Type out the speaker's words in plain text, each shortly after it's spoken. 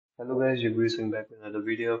Hello guys, you're back with another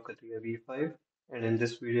video of Catia V5, and in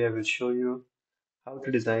this video I will show you how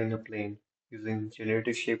to design a plane using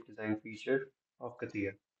generative shape design feature of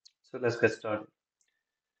Catia. So let's get started.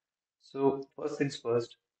 So first things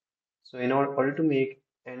first, so in order to make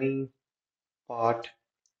any part,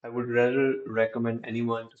 I would rather recommend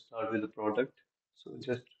anyone to start with a product. So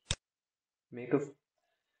just make a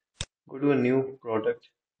go to a new product,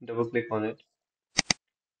 double click on it,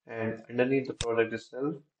 and underneath the product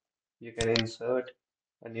itself, you can insert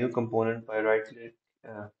a new component by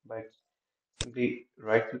by simply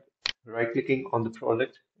right clicking on the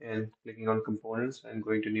product and clicking on components and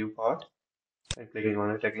going to new part and clicking on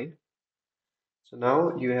it again. So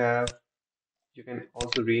now you can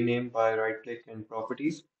also rename by right click and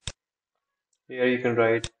properties. Here you can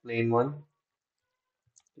write plane one,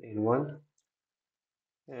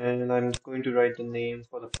 and I'm going to write the name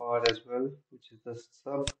for the part as well, which is the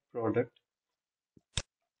sub product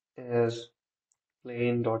as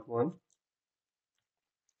plane.1,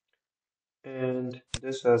 and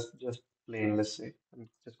this as just plane, let's say. I'm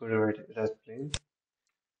just going to write it as plane.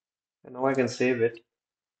 And now I can save it,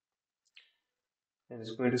 and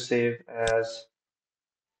it's going to save as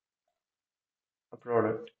a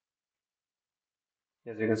product.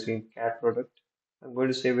 As you can see, cat product. I'm going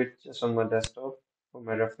to save it just on my desktop for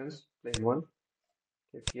my reference, plane one.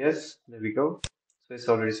 Click yes, there we go. So it's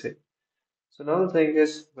already saved. So now the thing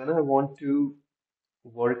is, when I want to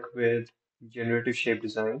work with generative shape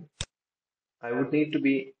design, I would need to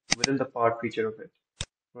be within the part feature of it,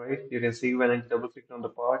 right? You can see when I double clicked on the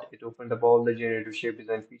part, it opened up all the generative shape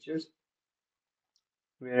design features.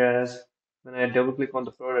 Whereas when I double click on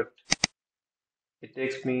the product, it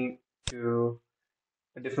takes me to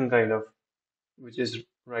a different kind of, which is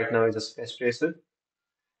right now is a sketch tracer.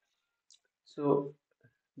 So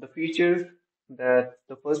the feature that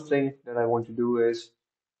the first thing that I want to do is,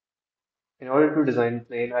 in order to design a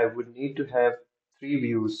plane, I would need to have three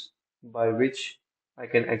views by which I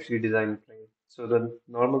can actually design a plane. So the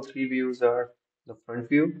normal three views are the front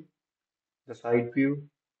view, the side view,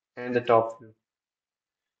 and the top view.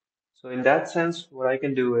 So in that sense, what I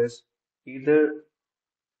can do is either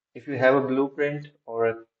if you have a blueprint or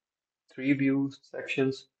a three view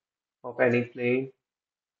sections of any plane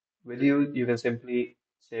with you, you can simply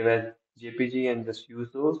save as JPG and just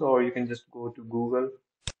use those, or you can just go to Google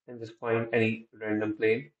and just find any random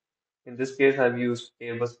plane. In this case, I've used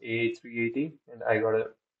Airbus A380 and I got a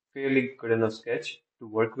fairly good enough sketch to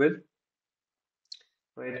work with,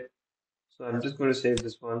 right? So I'm just going to save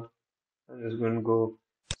this one. I'm just going to go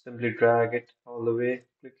simply drag it all the way,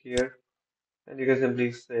 click here, and you can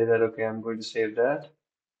simply say that, okay, I'm going to save that,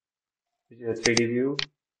 which is a 3D view,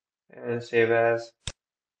 and save as,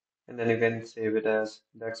 and then you can save it as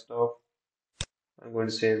desktop. I'm going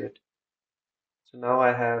to save it. So now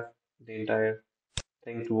I have the entire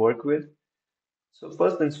thing to work with. So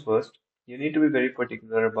first things first, you need to be very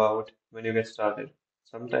particular about when you get started.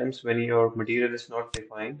 Sometimes when your material is not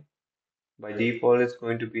defined, by default it's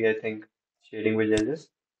going to be, I think, shading with edges.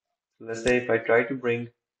 So let's say if I try to bring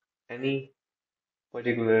any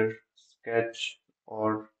particular sketch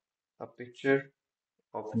or a picture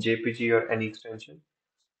of JPG or any extension,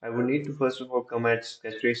 I would need to first of all come at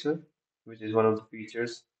sketch tracer, which is one of the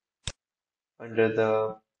features under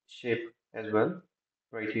the shape as well,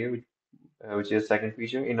 right here, which is the second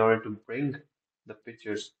feature, in order to bring the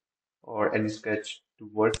pictures or any sketch to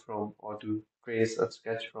work from or to trace a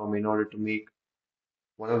sketch from in order to make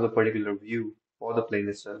one of the particular view for the plane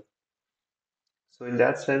itself. So in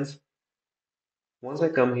that sense, once I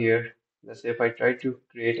come here, let's say if I try to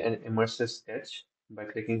create an immersive sketch by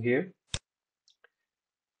clicking here,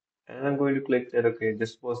 and I'm going to click that, okay,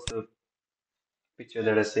 this was the picture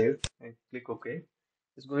that I saved, and click OK.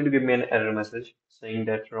 It's going to give me an error message saying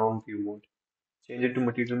that wrong view mode. Change it to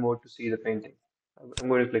material mode to see the painting. I'm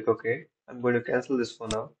going to click OK. I'm going to cancel this for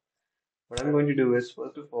now. What I'm going to do is,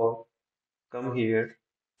 first of all, come here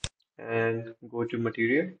and go to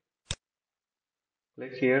material.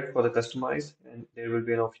 Click here for the customize, and there will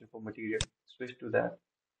be an option for material. Switch to that.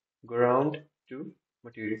 Go around to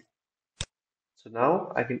material. So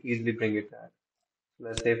now I can easily bring it back.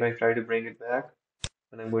 Let's say if I try to bring it back,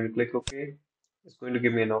 and I'm going to click OK, it's going to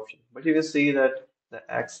give me an option. But you can see that the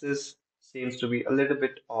axis seems to be a little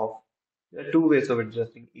bit off. There are two ways of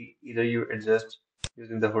adjusting. Either you adjust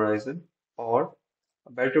using the horizon, or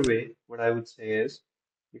a better way, what I would say is,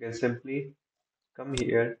 you can simply come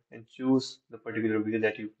here and choose the particular view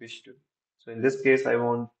that you wish to. So in this case, I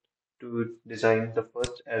want to design the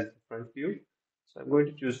first as the front view. So I'm going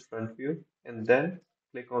to choose front view and then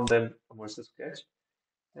click on the immersive sketch,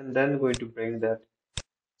 and then going to bring that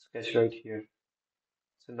sketch right here.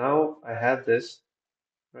 So now I have this,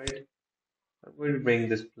 right? I'm going to bring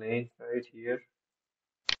this plane right here,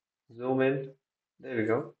 zoom in. There we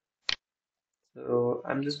go. So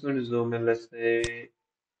I'm just going to zoom in. Let's say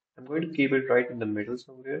I'm going to keep it right in the middle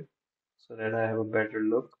somewhere so that I have a better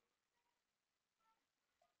look.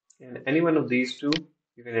 And any one of these two,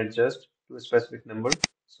 you can adjust to a specific number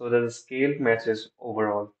so that the scale matches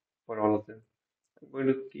overall for all of them. I'm going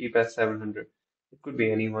to keep as 700. It could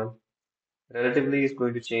be anyone. Relatively is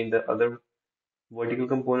going to change the other vertical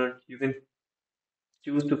component. You can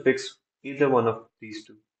choose to fix either one of these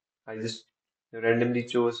two. I just randomly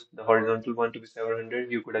chose the horizontal one to be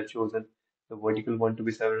 700. You could have chosen the vertical one to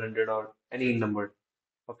be 700 or any number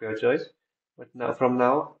of your choice. But now, from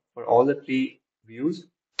now, for all the three views,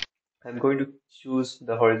 I'm going to choose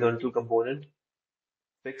the horizontal component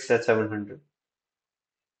fixed at 700.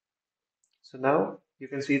 So now you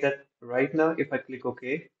can see that right now, if I click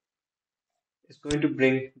OK, it's going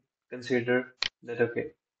to consider that,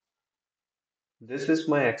 okay, this is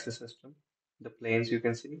my axis system, the planes you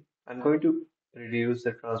can see. I'm going to reduce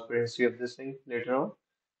the transparency of this thing later on.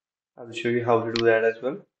 I will show you how to do that as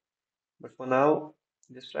well. But for now,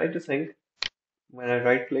 just try to think when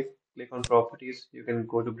I click on properties, you can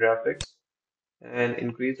go to graphics and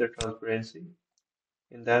increase the transparency.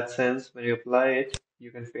 In that sense, when you apply it,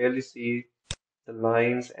 you can fairly see the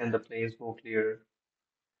lines and the planes more clearer.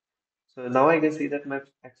 So now I can see that my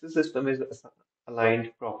axis system is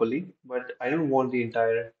aligned properly, but I don't want the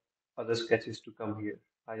entire other sketches to come here.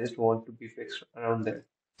 I just want to be fixed around there.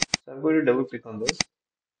 So I'm going to double click on this.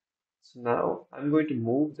 So now I'm going to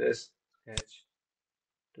move this sketch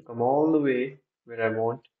to come all the way where I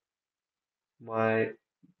want my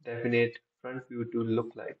definite front view to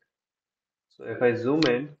look like. So if I zoom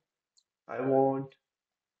in, I want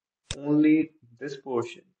only this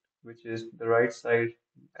portion, which is the right side,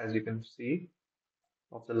 as you can see,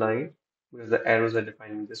 of the line, because the arrows are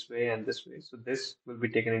defining this way and this way. So this will be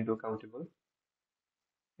taken into accountable.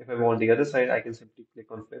 If I want the other side, I can simply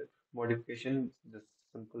click on flip modification, the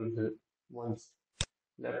simple once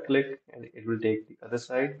left click, and it will take the other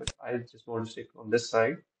side, but I just want to stick on this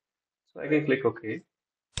side. So I can click OK.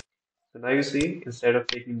 So now you see, instead of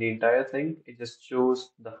taking the entire thing, it just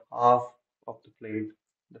shows the half of the plane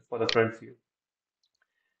for the front view.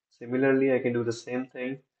 Similarly, I can do the same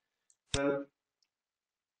thing. Well,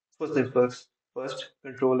 first things first,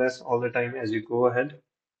 control S all the time as you go ahead.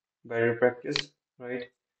 Better practice, right?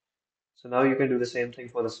 So now you can do the same thing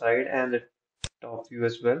for the side and the top view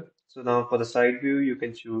as well. So now for the side view, you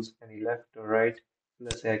can choose any left or right.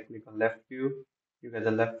 Let's say I click on left view, you get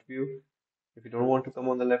the left view. If you don't want to come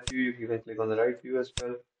on the left view, you can click on the right view as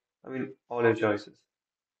well. I mean, all your choices.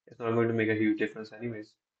 It's not going to make a huge difference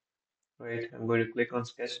anyways, right? I'm going to click on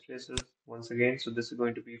sketch traces once again. So this is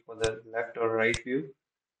going to be for the left or right view,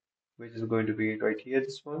 which is going to be right here,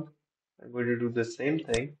 this one. I'm going to do the same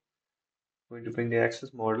thing. I'm going to bring the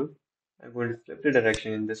axis model. I'm going to flip the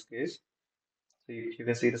direction in this case. So you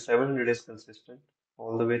can see the 700 is consistent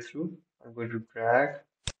all the way through. I'm going to drag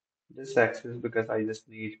this axis because I just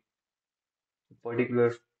need a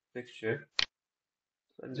particular fixture.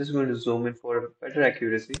 So I'm just going to zoom in for better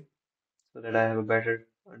accuracy so that I have a better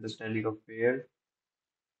understanding of where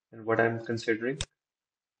and what I'm considering.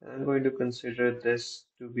 And I'm going to consider this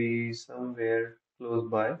to be somewhere close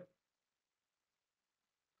by,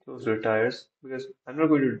 close to the tires, because I'm not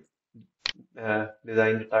going to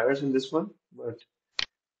design the tires in this one, but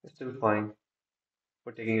it's still fine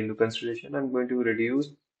for taking into consideration. I'm going to reduce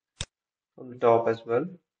on the top as well.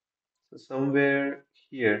 So somewhere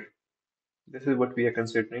here, this is what we are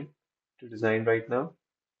considering to design right now,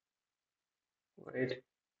 right?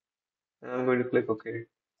 And I'm going to click OK.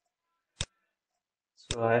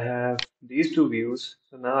 So I have these two views.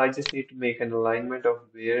 So now I just need to make an alignment of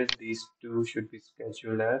where these two should be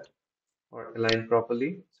scheduled at or aligned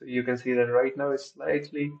properly. So you can see that right now it's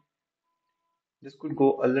slightly, this could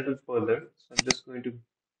go a little further. So I'm just going to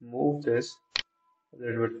move this a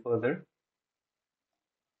little bit further,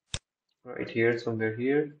 right here, somewhere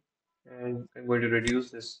here. And I'm going to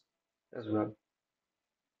reduce this as well.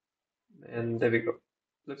 And there we go.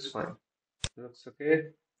 Looks fine. Looks okay.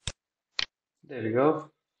 There we go.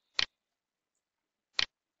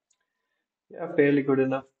 Yeah, fairly good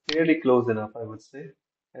enough. Fairly close enough, I would say.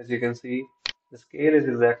 As you can see, the scale is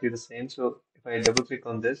exactly the same. So if I double click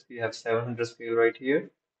on this, we have 700 scale right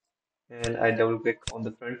here. And I double click on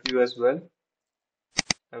the front view as well.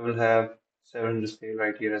 I will have 700 scale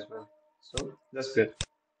right here as well. So that's good.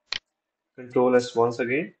 Control S once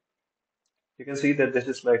again. You can see that this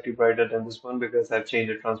is slightly brighter than this one because I've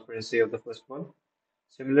changed the transparency of the first one.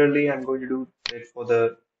 Similarly, I'm going to do it for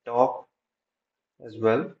the top as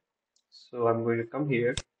well. So I'm going to come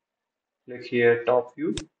here, click here, top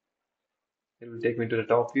view. It will take me to the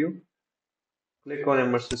top view. Click on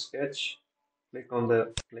immersive sketch. Click on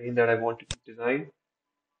the plane that I want to design.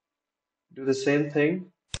 Do the same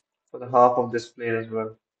thing for the half of this plane as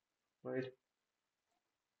well, right?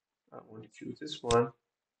 I want to choose this one,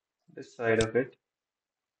 this side of it,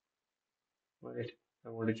 right? I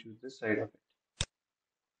want to choose this side of it.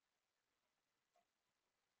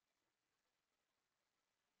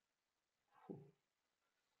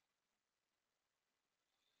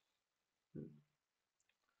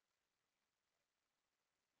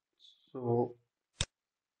 So,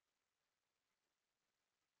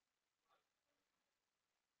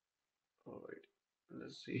 all right,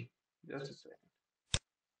 let's see. Just a second.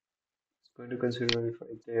 It's going to consider it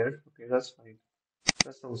right there. Okay, that's fine.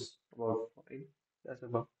 That sounds about fine. That's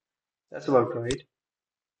about right.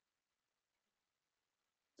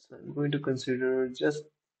 So I'm going to consider just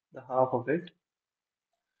the half of it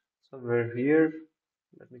somewhere here.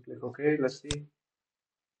 Let me click OK. Let's see.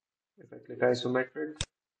 If I click isometric,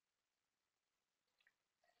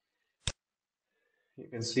 you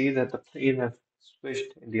can see that the plane has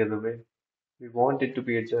switched in the other way. We want it to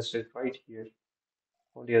be adjusted right here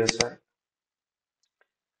on the other side.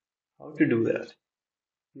 How to do that?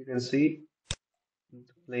 You can see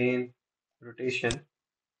the plane rotation.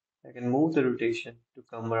 I can move the rotation to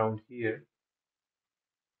come around here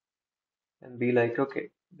and be like, okay,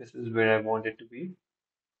 this is where I want it to be,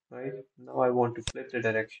 right? Now I want to flip the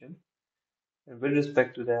direction. And with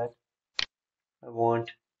respect to that, I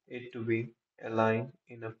want it to be aligned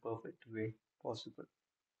in a perfect way possible.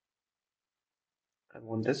 I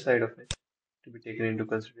want this side of it to be taken into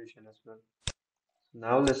consideration as well. So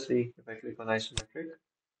now let's see if I click on isometric,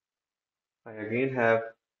 I again have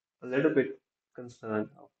a little bit concern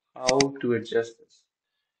of how to adjust this.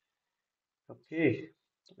 Okay,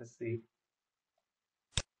 let's see.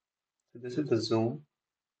 So this is the zoom,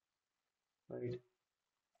 right?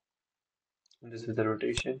 And this is the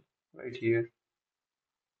rotation right here.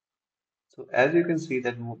 So as you can see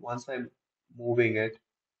that once I'm moving it,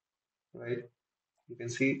 right, you can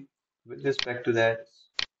see with respect to that,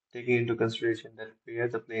 taking into consideration that where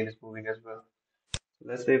the plane is moving as well. So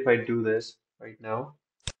let's say if I do this right now,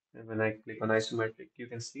 and when I click on isometric, you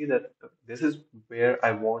can see that this is where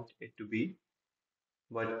I want it to be,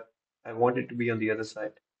 but I want it to be on the other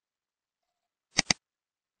side.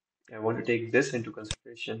 I want to take this into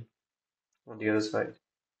consideration on the other side.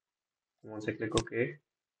 Once I click OK,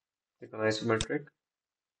 click on isometric,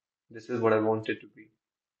 this is what I want it to be.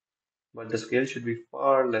 But the scale should be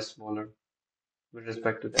far less smaller with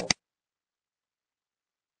respect to that.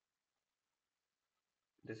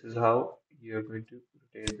 This is how you're going to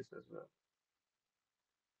rotate this as well.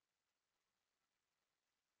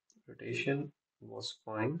 Rotation was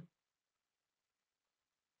fine.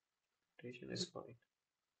 Rotation is fine.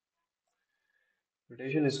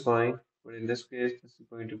 Rotation is fine, but in this case, this is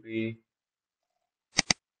going to be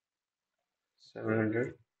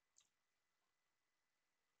 700.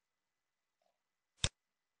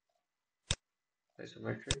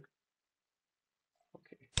 Isometric.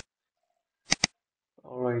 Okay.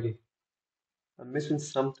 Alrighty. I'm missing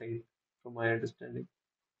something from my understanding.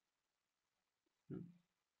 Hmm.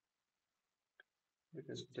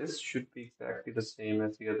 Because this should be exactly the same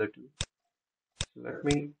as the other two. So let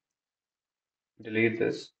me delete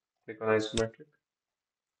this. Click on isometric.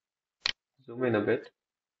 Zoom in a bit.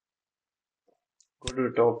 Go to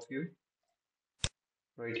the top view.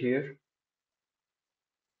 Right here.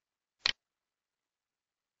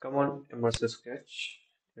 Come on, immersive sketch.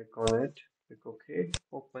 Click on it. Click OK.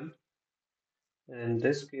 Open. And in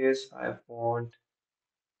this case, I want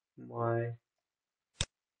my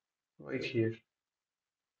right here.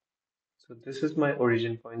 So this is my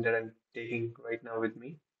origin point that I'm taking right now with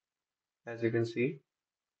me, as you can see,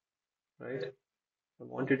 right? I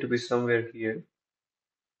want it to be somewhere here.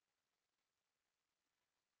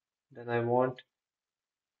 Then I want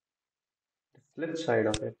the flip side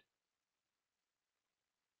of it.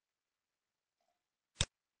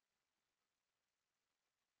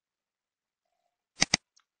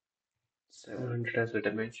 700 as a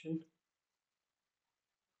dimension,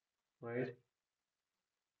 right?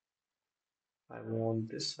 I want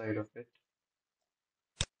this side of it.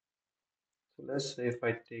 So let's say if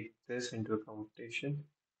I take this into computation,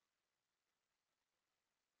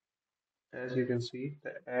 as you can see,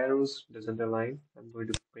 the arrows doesn't align. I'm going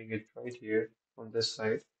to bring it right here on this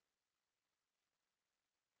side.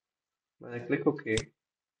 When I click OK,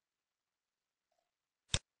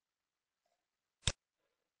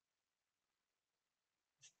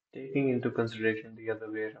 taking into consideration the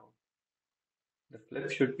other way around. The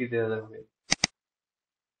flip should be the other way.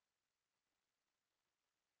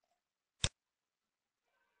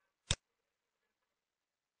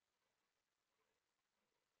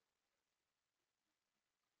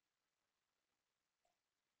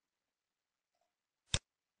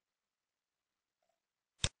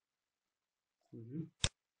 Hmm.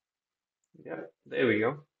 Yeah, there we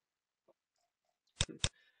go.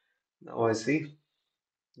 Now I see.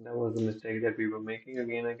 That was the mistake that we were making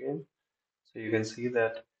again. So you can see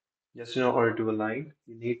that just in order to align,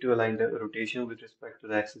 you need to align the rotation with respect to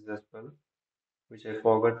the axis as well, which I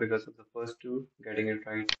forgot because of the first two getting it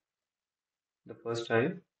right the first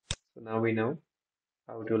time. So now we know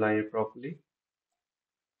how to align it properly.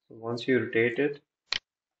 So once you rotate it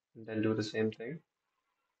and then do the same thing,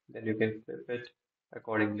 then you can flip it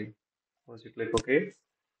accordingly. Once you click OK,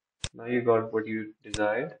 now you got what you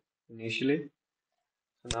desired initially.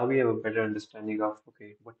 So now we have a better understanding of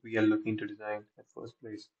okay, what we are looking to design at first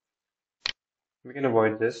place. We can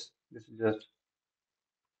avoid this. This is just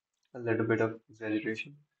a little bit of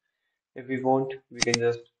exaggeration. If we want, we can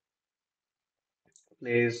just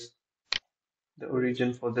place the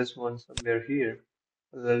origin for this one somewhere here,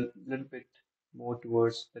 a little bit more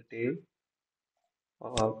towards the tail,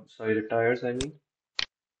 sorry, the tires, I mean,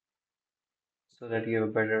 so that you have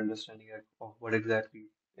a better understanding of what exactly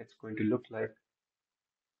it's going to look like.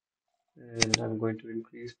 And I'm going to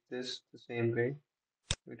increase this the same way.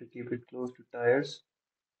 I'm going to keep it close to tires.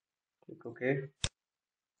 Click OK,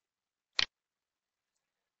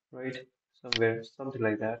 right? Somewhere, something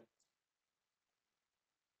like that.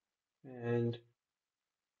 And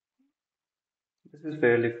this is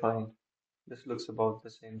fairly fine. This looks about the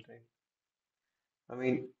same thing. I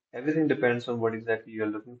mean, everything depends on what exactly you're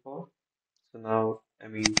looking for. So now, I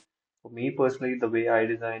mean, for me personally, the way I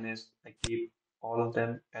design is I keep all of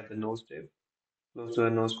them at the nose tip, close to the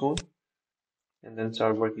nose cone, and then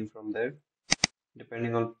start working from there,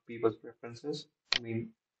 depending on people's preferences. I mean,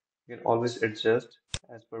 you can always adjust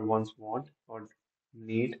as per one's want or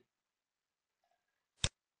need.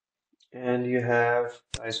 And you have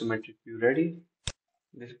the isometric view ready.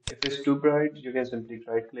 If it's too bright, you can simply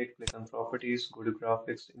right click, click on properties, go to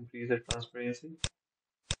graphics, increase the transparency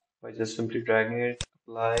by just simply dragging it,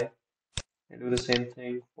 apply, and do the same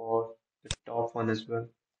thing for the top one as well.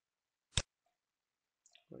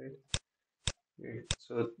 Right? Okay.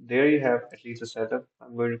 So there you have at least a setup.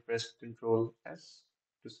 I'm going to press Control S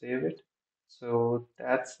to save it. So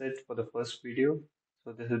that's it for the first video.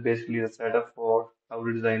 So this is basically the setup for how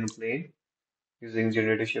to design a plane using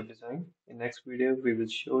generative shape design. In next video, we will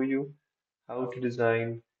show you how to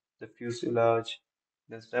design the fuselage,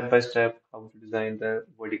 then step by step how to design the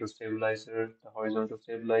vertical stabilizer, the horizontal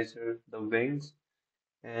stabilizer, the wings,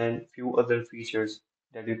 and few other features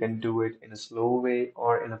that you can do it in a slow way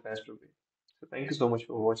or in a faster way. So thank you so much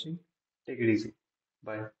for watching. Take it easy.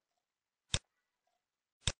 Bye.